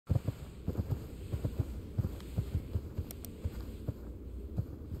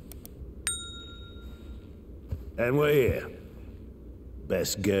And we're here.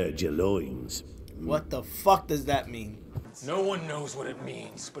 Best gird your loins. What the fuck does that mean? No one knows what it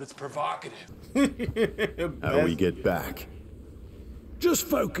means, but it's provocative. How we get back? Just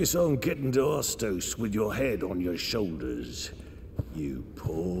focus on getting to Ostos with your head on your shoulders. You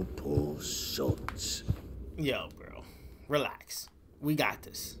poor, poor sods. Yo, bro. Relax. We got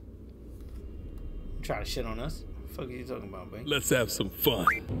this. Try to shit on us. What the fuck are you talking about, babe? Let's have some fun.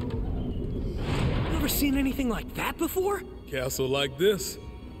 Never seen anything like that before? Castle like this?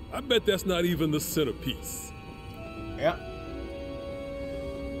 I bet that's not even the centerpiece. Yep.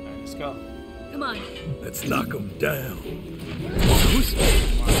 Alright, let's go. Come on. Let's knock them down. Oh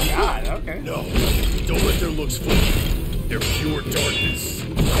my god, okay. No, don't let their looks fool you. They're pure darkness.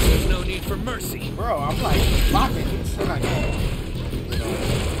 There's no need for mercy. Bro, I'm like blocking you. Still not going.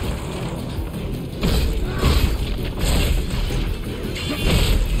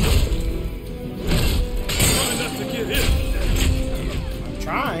 Try not to get hit. I'm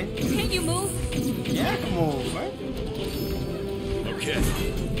trying. Can't you move? Yeah, I can move, right? Okay.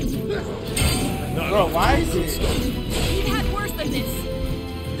 Bro, why is it? We've had worse than this.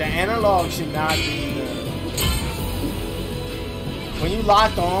 The analog should not be the... When you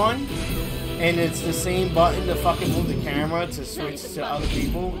locked on, and it's the same button to fucking move the camera to switch to other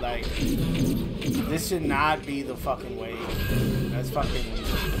people, like, this should not be the fucking way. That's fucking...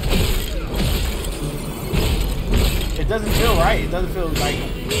 It doesn't feel right. It doesn't feel like...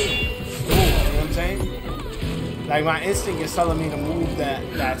 Cool, you know what I'm saying? Like, my instinct is telling me to move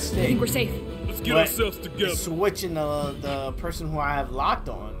that stick. I think we're safe. Let's get ourselves together. Switching the person who I have locked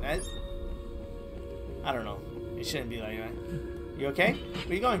on. That, I don't know. It shouldn't be like that. You okay?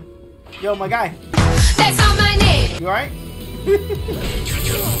 Where you going? Yo, my guy. That's not my name. You alright?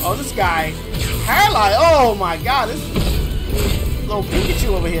 Oh, this guy. Paralyzed. Oh my god. This little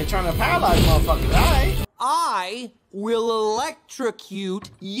Pikachu over here trying to paralyze motherfuckers. Alright. I will electrocute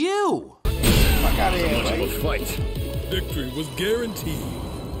you. Fuck out of here, Much of a buddy. fight. Victory was guaranteed.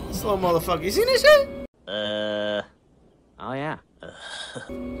 This little motherfucker. You seen this shit? Oh yeah.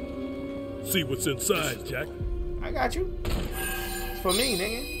 See what's inside, Jack. I got you. It's for me,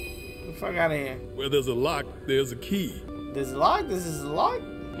 nigga. Get the fuck out of here. Where there's a lock, there's a key. This is locked? This is locked?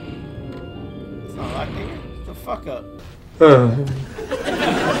 It's not locked, nigga. Shut the fuck up.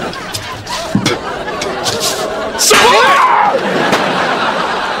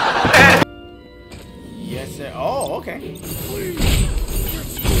 Yes, sir. Oh, okay.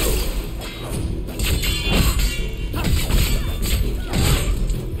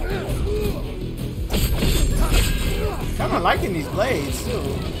 Kinda liking these blades too.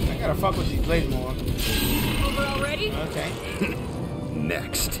 I gotta fuck with these blades more. Over already? Okay.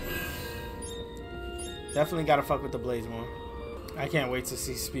 Next. Definitely gotta fuck with the blades more. I can't wait to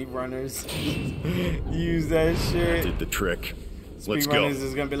see speedrunners use that shit. Did the trick. Let's go. Speedrunners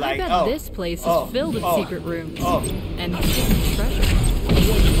is gonna be like, I bet oh, this place is filled with secret rooms and hidden treasure. I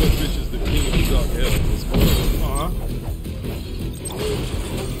wonder what bitches the king of the dark heaven is for.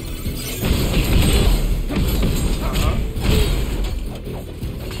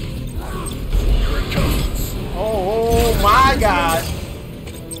 Oh my god.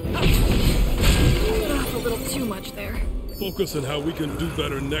 A little too much there. Focus on how we can do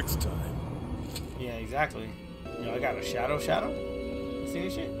better next time. Yeah, exactly. Yo, I got a shadow. You see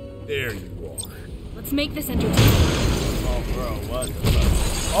this shit? There you are. Let's make this entertaining. Oh, bro, what the fuck?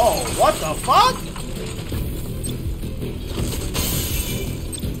 Oh, what the fuck?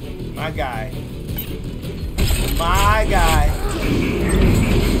 My guy.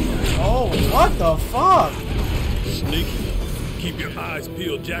 Oh, what the fuck? Sneaky. Keep your eyes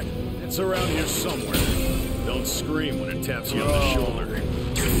peeled, Jack. It's around here somewhere. Don't scream when it taps you on the shoulder.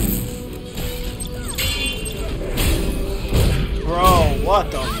 Bro,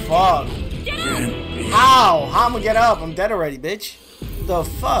 what the fuck? How? How I'm gonna get up? I'm dead already, bitch. The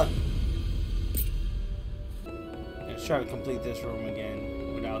fuck? Let's try to complete this room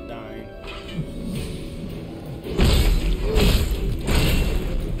again without dying.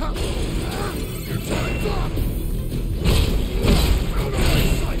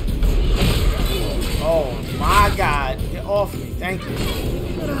 Oh my god. Get off me. Thank you.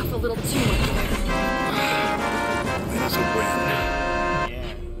 Cut off a little too much there. That's a win.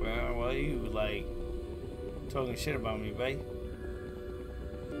 Yeah, well, you like talking shit about me, babe.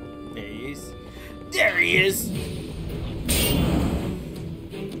 There he is. There he is.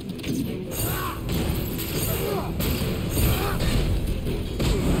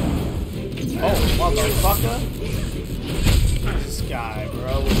 Oh, motherfucker. This guy,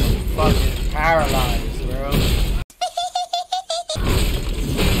 bro, was fucking paralyzed, bro.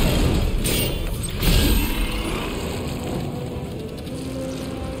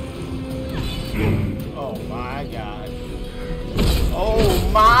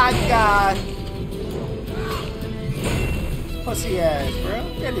 my god. Pussy ass, bro.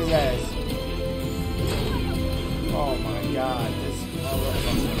 Get his ass. Oh my god, this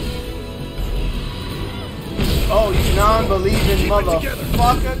motherfucker. Oh, you non-believing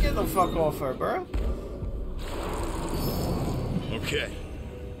motherfucker. Get the fuck off her, bro. Okay.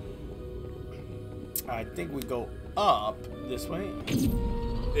 I think we go up this way.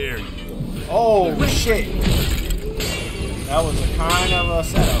 There you go. Oh shit. That was a kind of a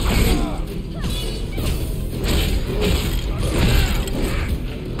setup.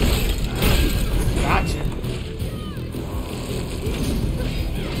 Gotcha.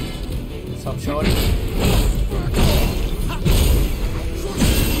 What's up, shorty?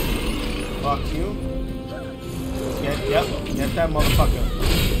 Fuck you. Yep, get that motherfucker.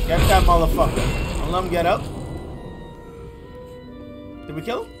 Get that motherfucker. Don't let him get up. Did we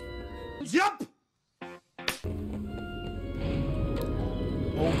kill him? Yup!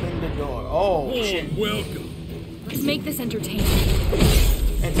 Open the door. Oh, shit. Welcome. Let's make this entertaining.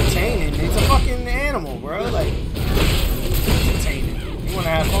 Entertaining? He's a fucking animal, bro. Like, entertaining. You wanna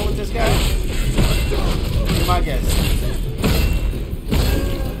have fun with this guy? Be my guest.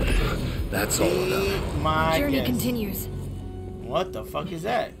 That's all enough. My Journey guest. continues. What the fuck is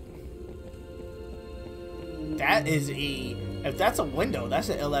that? That is a... If that's a window, that's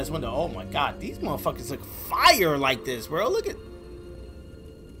an ill-ass window. Oh my god, these motherfuckers look fire like this, bro. Look at...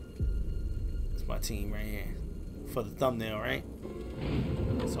 That's my team right here. For the thumbnail, right?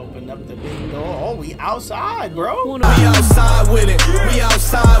 Let's open up the big door. Oh, we outside, bro. We outside with it. We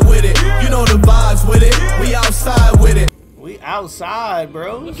outside with it. You know the vibes with it. We outside with it. We outside,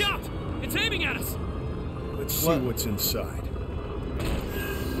 bro. Look out! It's aiming at us! Let's see what's inside.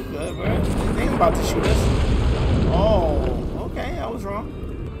 We good, bro. They ain't about to shoot us. Oh, okay. I was wrong.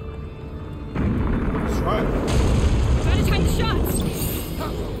 Let's run. Gotta time the shots.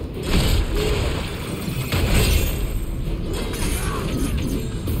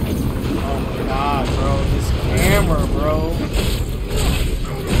 Oh my god, bro. This camera, bro.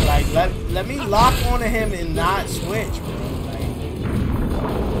 Like, let me lock onto him and not switch, bro. Like,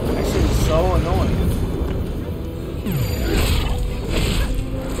 that shit is so annoying.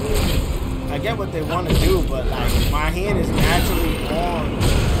 I get what they want to do, but like, my hand is naturally on.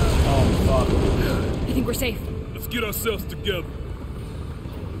 Oh, fuck. I think we're safe. Let's get ourselves together.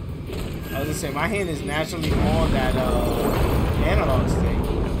 I was gonna say, my hand is naturally on that analog stick.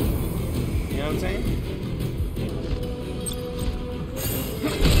 You know what I'm saying?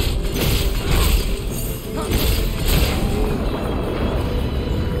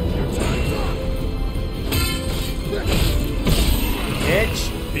 Bitch.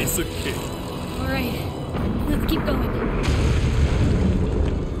 Piece of cake. All right, let's keep going.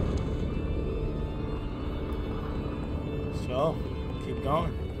 So, keep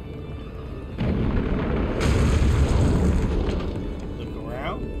going. Look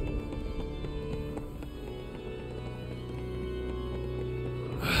around.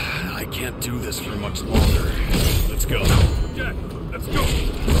 I can't do this for much longer. Let's go. Jack, let's go.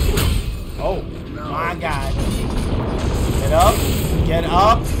 Oh, my God. Get up. Get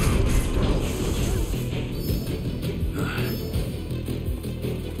up.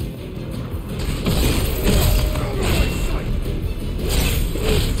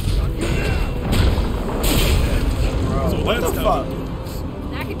 Bro, what the fuck?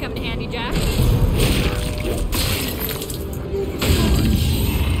 That could come in handy, Jack.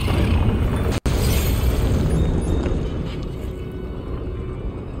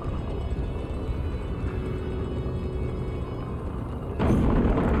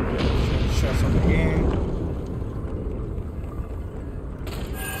 Stress over here.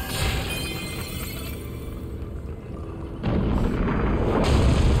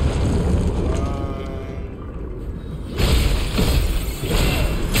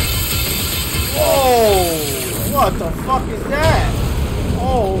 What the fuck is that?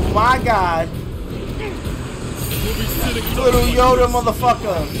 Oh my god. Little Yoda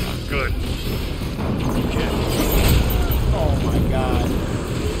motherfucker. Good. Oh my god.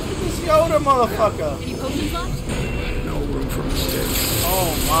 This Yoda motherfucker. Any potions left? No room for mistakes.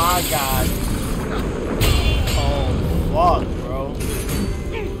 Oh my god. Oh fuck, bro.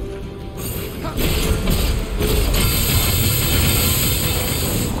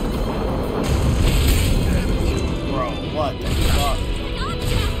 What the fuck?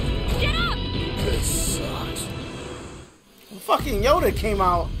 Get up! This sucks. Fucking Yoda came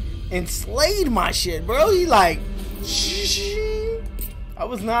out and slayed my shit, bro. He like, I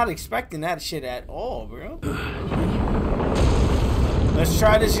was not expecting that shit at all, bro. Let's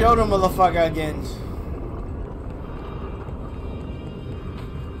try this Yoda motherfucker again.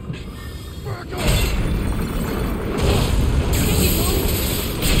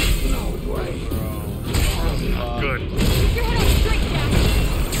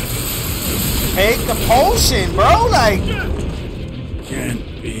 motion, bro. Like,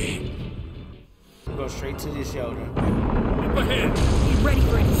 Can't be. go straight to this shoulder. Up ahead. Be ready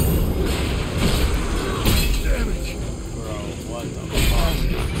for it. Damage. Bro, what the fuck?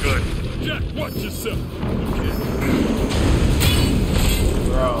 Good. Jack, watch yourself.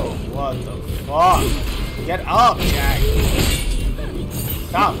 Bro, what the fuck? Get up, Jack.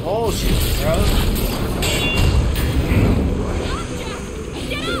 Stop bullshit, bro.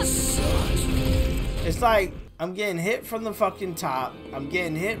 It's like I'm getting hit from the fucking top. I'm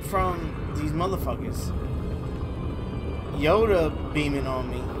getting hit from these motherfuckers. Yoda beaming on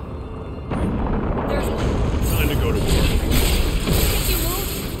me. There's one. Time to go to work.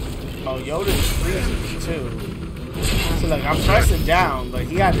 Oh, Yoda's freezing too. So like I'm pressing down, but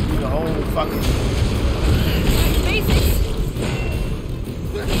he had to do the whole fucking Basics.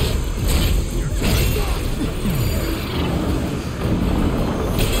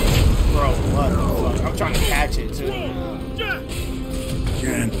 bro, what the fuck? I'm trying to catch it too.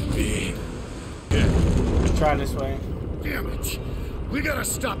 Can't be. Try this way. Damn it. We gotta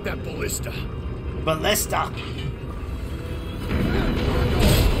stop that ballista. Ballista.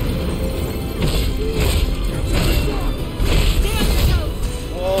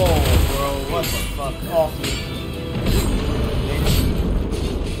 Whoa, bro, what the fuck? Off me. Bitch.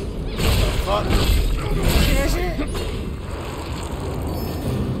 What the fuck? See that shit?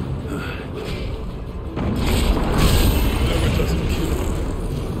 Never doesn't kill.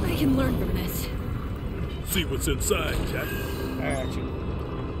 I can learn from this. See what's inside, Jack. I got you.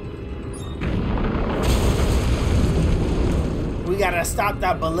 We gotta stop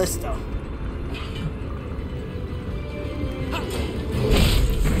that ballista.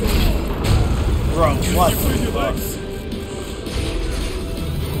 Bro, what the fuck?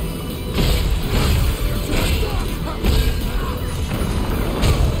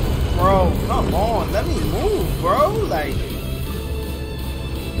 Bro, come on, let me move, bro. Like,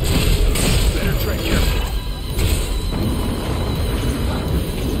 Better tread careful.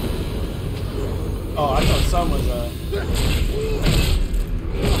 oh, I thought some was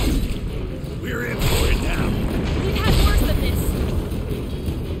We're in for it now. We've had worse than this.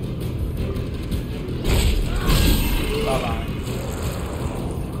 Bye-bye.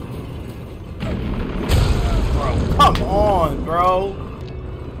 Bro, come on, bro.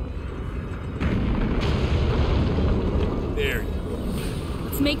 There.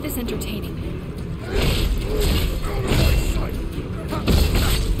 Let's make this entertaining.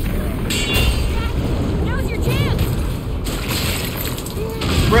 Now's your chance.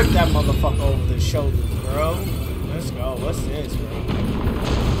 Rip that motherfucker over the shoulders, bro. Let's go. What's this, bro?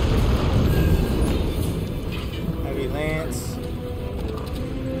 Heavy lance.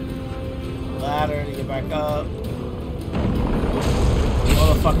 Ladder to get back up.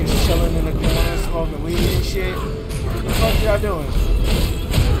 Motherfuckers chilling in the corner, smoking weed and shit. What the fuck y'all doing?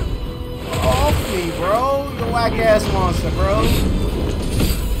 Off me, bro. You whack ass monster, bro.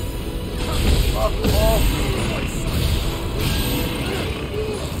 Fuck off me.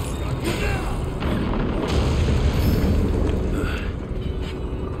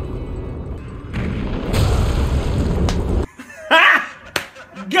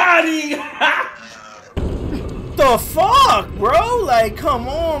 Got him! The fuck, bro? Like, come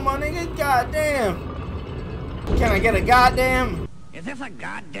on, my nigga. Goddamn. Can I get a goddamn? Is this a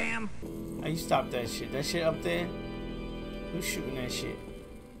goddamn? Hey, you stop that shit. That shit up there? Who's shooting that shit?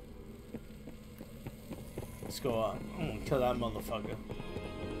 Let's go up. I'm gonna kill that motherfucker.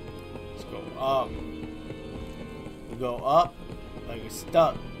 Let's go up. We go up like we're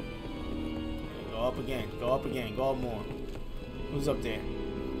stuck. Go up again. Go up again. Go up more. Who's up there?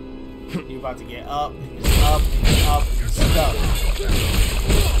 You about to get up, up, up, stuck.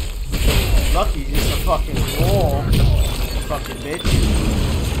 Lucky just a fucking wall, fucking bitch.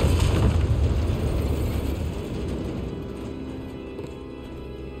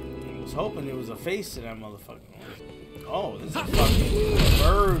 I was hoping there was a face to that motherfucker. Oh, this is a fucking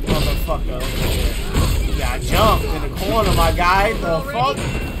bird motherfucker over here. You got jumped in the corner, my guy. The fuck?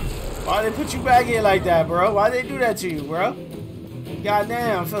 Why they put you back here like that, bro? Why they do that to you, bro?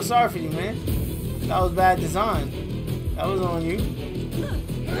 Goddamn, I feel sorry for you, man. That was bad design. That was on you.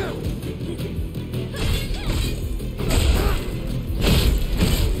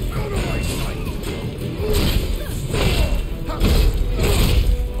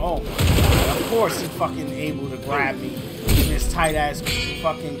 Oh my god, of course he's fucking able to grab me in this tight ass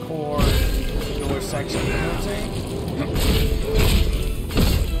fucking core door section, you know what I'm saying?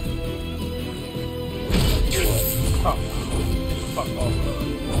 Oh. Fuck off.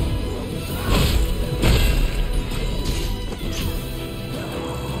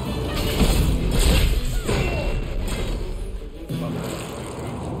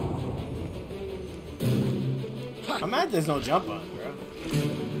 I'm mad there's no jump button, bro.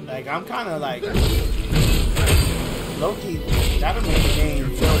 Like, I'm kind of like low-key. That'll make the game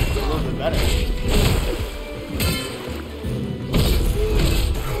feel a little bit better.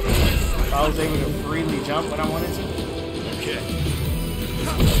 If I was able to freely jump when I wanted to. Okay.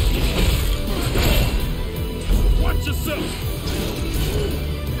 Watch yourself.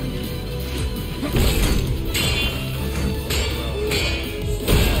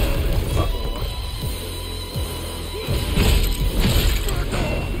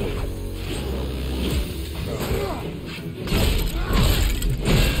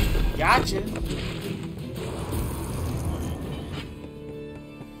 Gotcha.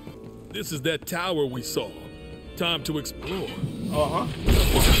 This is that tower we saw. Time to explore. Uh-huh.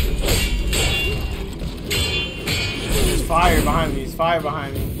 There's fire behind me. There's fire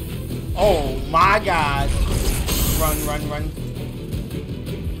behind me. Oh my god. Run, run, run.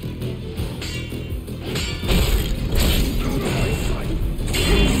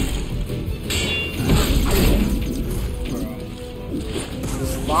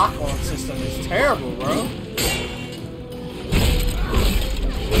 This lock-on system is terrible, bro.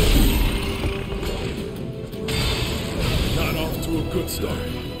 Not off to a good start.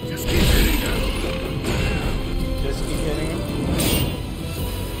 Just keep hitting him. Just keep hitting him.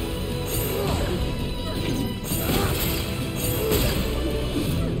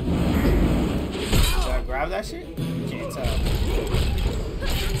 Should I grab that shit? Can't tell.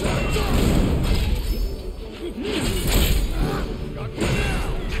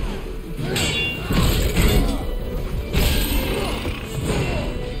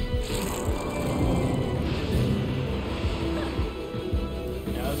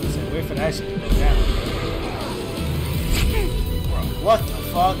 Wait for that shit to go down. Bro, what the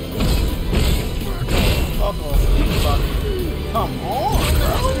fuck? Fuck off, fuck. Come on,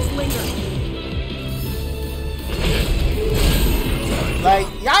 bro. Like,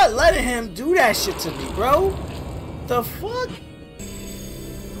 y'all letting him do that shit to me, bro. The fuck?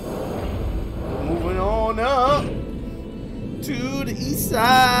 Moving on up to the east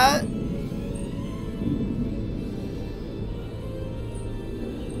side.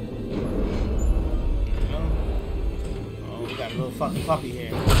 Little fucking puppy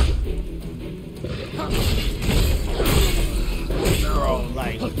here. Bro,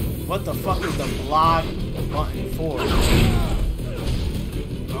 like, what the fuck is the block button for?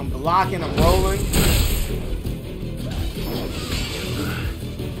 I'm blocking, I'm rolling.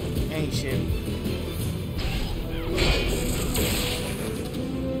 Ain't shit.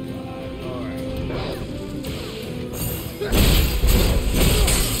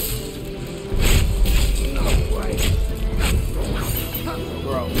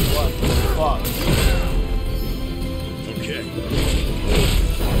 Bro, what the fuck? Okay.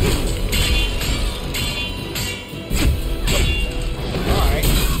 Alright.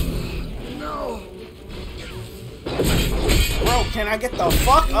 No. Bro, can I get the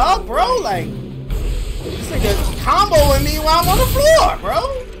fuck up, bro? Like, this nigga comboing me while I'm on the floor, bro.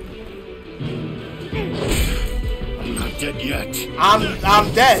 I'm not dead yet. I'm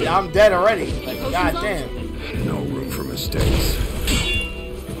dead. I'm dead already. Like, goddamn. No room for mistakes.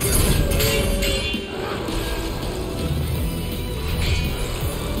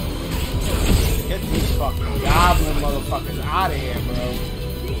 Get these fucking goblin motherfuckers out of here, bro.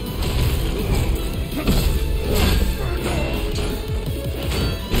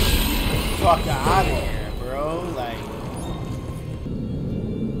 Fuck out of here, bro. Like,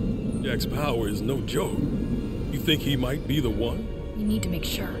 Jack's power is no joke. You think he might be the one? We need to make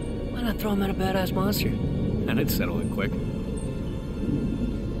sure. Why not throw him at a badass monster? And it'd settle it quick.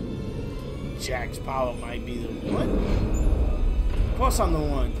 Jack's power might be the one. Of course I'm the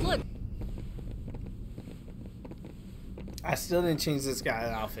one. Look. I still didn't change this guy's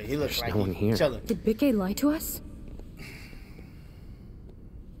outfit. He looks like no one here. chilling. Did Bikke lie to us?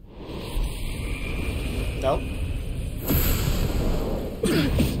 Nope.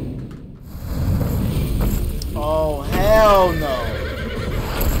 Oh, hell no.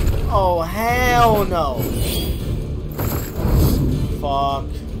 Oh, hell no. Fuck.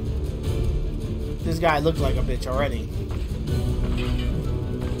 This guy looked like a bitch already.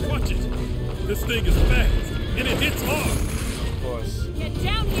 Watch it. This thing is fast, and it hits hard. Of course. Get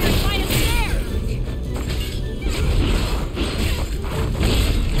down here and find us there!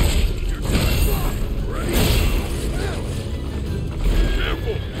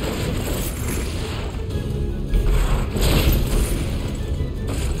 Careful.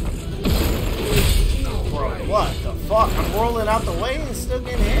 Bro, what the fuck? I'm rolling out the way and still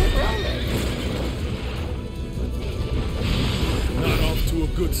getting hit, bro? Not off to a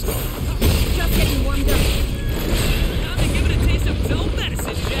good start. Just getting warmed up.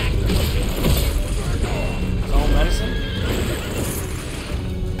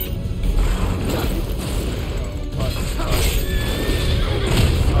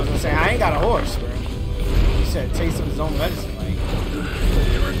 got a horse, bro. He said taste of his own medicine, like.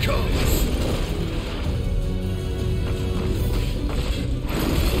 Here it comes.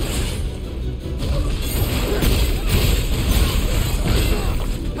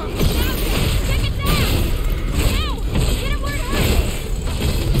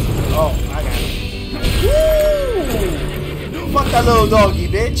 Oh, I got it. Woo! Fuck that little doggy,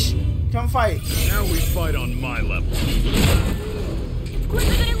 bitch. Come fight. Now we fight on my level.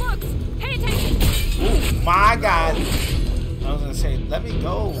 Quicker than it looks. Pay attention. Oh my god. I was gonna say, let me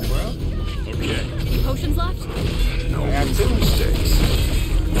go, bro. Okay. Any potions left? No I got room two. for mistakes.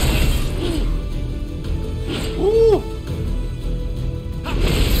 Woo!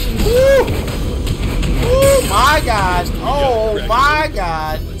 Woo! Oh my god. Oh my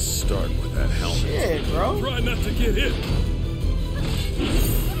god. Let's start with that helmet. Shit, bro. Try not to get hit.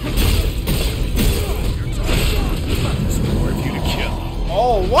 There's more of you to kill.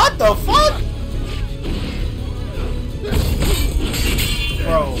 Oh, what the fuck?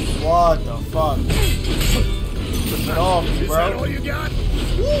 Bro, what the fuck? Get off me, Is that all bro. you got?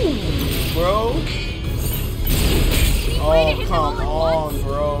 Woo, bro. Oh, come on,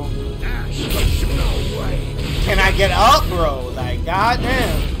 bro. No way. Can I get up, bro? Like,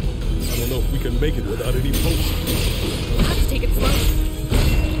 goddamn. I don't know if we can make it without any potions. We'll have to take it slow.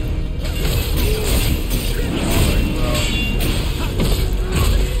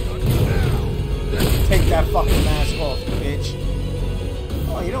 Take that fucking mask off, bitch.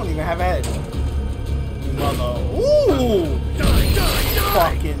 Oh, you don't even have a head. You mother. Ooh!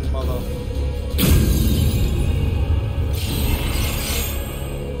 Fucking mother.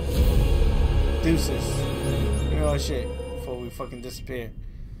 Deuces. You know shit. Before we fucking disappear.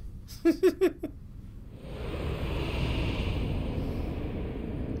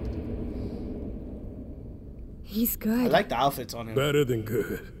 He's I good. like the outfits on him. Better than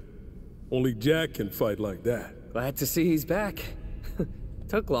good. Only Jack can fight like that. Glad to see he's back.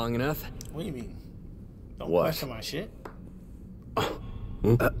 Took long enough. What do you mean? Don't What? question my shit.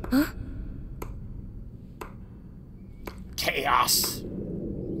 Chaos.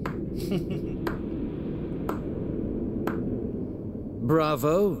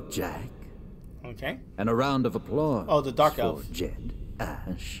 Bravo, Jack. Okay. And a round of applause. Oh, the Dark for Elf. Jed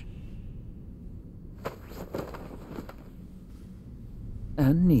Ash.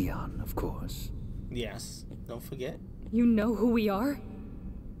 And Neon, of course. Yes. Don't forget. You know who we are?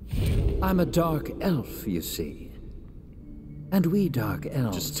 I'm a dark elf, you see. And we dark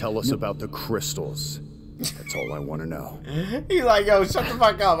elves... Just tell us about the crystals. That's all I want to know. He's like, yo, shut the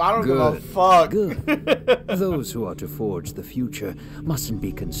fuck up. I don't give a Good. fuck. Good. Those who are to forge the future mustn't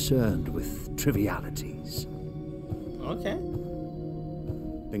be concerned with trivialities. Okay.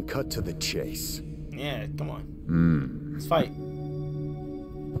 Then cut to the chase. Yeah, come on. Let's fight.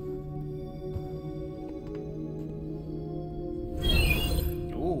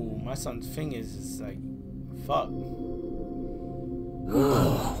 Ooh, my son's fingers is like, fuck.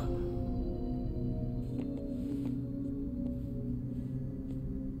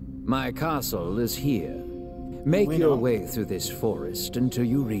 My castle is here. Make We your know. way through this forest until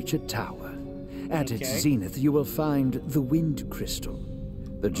you reach a tower. At its Okay. zenith, you will find the wind crystal.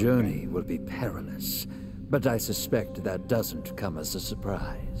 The journey will be perilous, but I suspect that doesn't come as a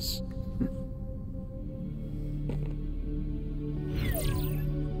surprise.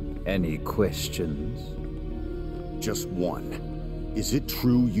 Any questions? Just one. Is it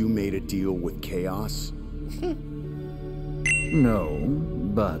true you made a deal with Chaos? No,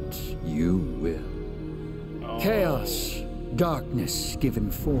 but you will. Chaos, darkness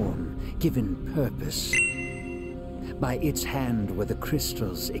given form, given purpose. By its hand were the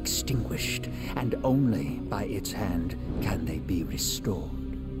crystals extinguished, and only by its hand can they be restored.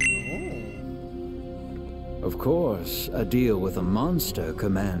 Of course, a deal with a monster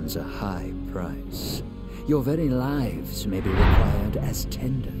commands a high price. Your very lives may be required as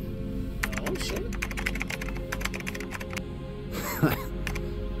tender. Oh, shit.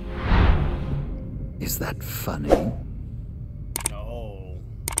 Is that funny? No.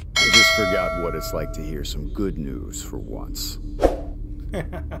 I just forgot what it's like to hear some good news for once.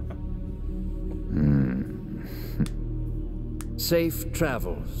 Safe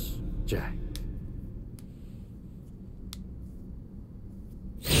travels, Jack.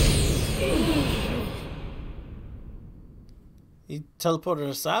 He teleported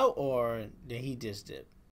us out, or did he just dip?